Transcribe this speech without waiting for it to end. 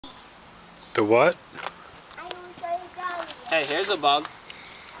The what? Hey, here's a bug.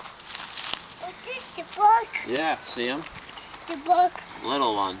 Is this the bug? Yeah, see him? The bug?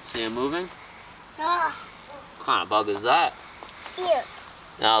 Little one. See him moving? Ah, What kind of bug is that? here.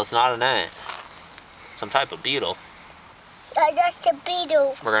 No, it's not an ant. Some type of beetle. That's the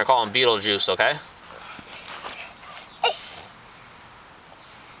beetle. We're gonna call him Beetlejuice, okay?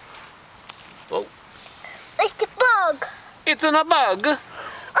 Whoa. It's the bug. It's in a bug. Oh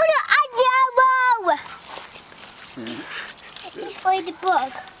no, Let's find the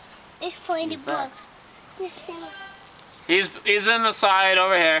bug. Let's find the Who's bug. that? He's in the side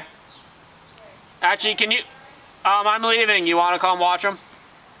over here. Actually, can you... I'm leaving. You want to come watch him?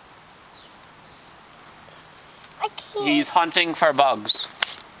 I can't. He's hunting for bugs.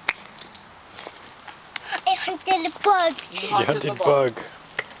 I hunted the bugs. He You hunted bug.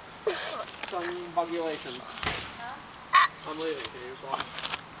 Some bugulations. I'm leaving. Can you just watch?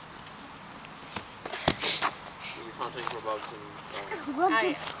 He's hunting for bugs and...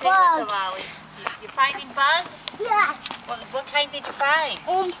 Bugs. Stay with the Molly. You finding bugs? Yeah. What kind did you find?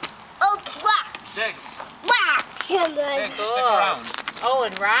 Rocks. Diggs. Rocks. Diggs, stick around. Oh,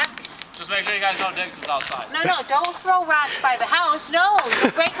 and rocks? Just make sure you guys know Diggs is outside. No, don't throw rocks by the house. No,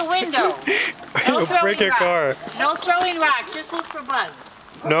 you'll break a window. No You'll throwing break your rocks. car. No throwing rocks. Just look for bugs.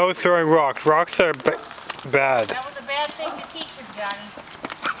 No throwing rocks. Rocks are bad. That was a bad thing to teach him, Johnny.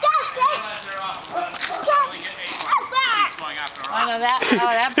 Oh no,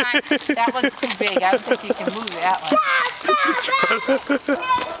 that one's too big. I don't think you can move that one.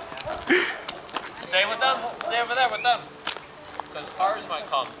 Stay with them. Stay over there with them. Because cars might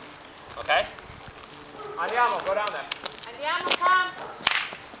come. Okay? Andiamo, go down there. Andiamo, come.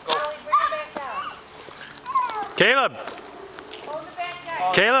 Go. Molly, bring it back down. Caleb! Hold the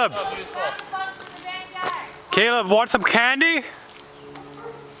backyard. Caleb! Oh, beautiful. Bugs in the backyard. Caleb, want some candy?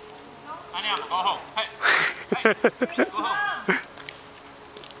 Andiamo, go home. Hey. Hey. Go home.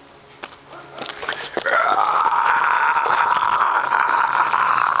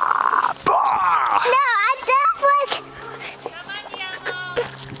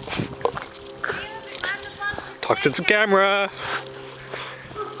 Talk to the camera.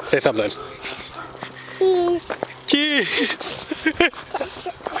 Say something. Cheese. Cheese.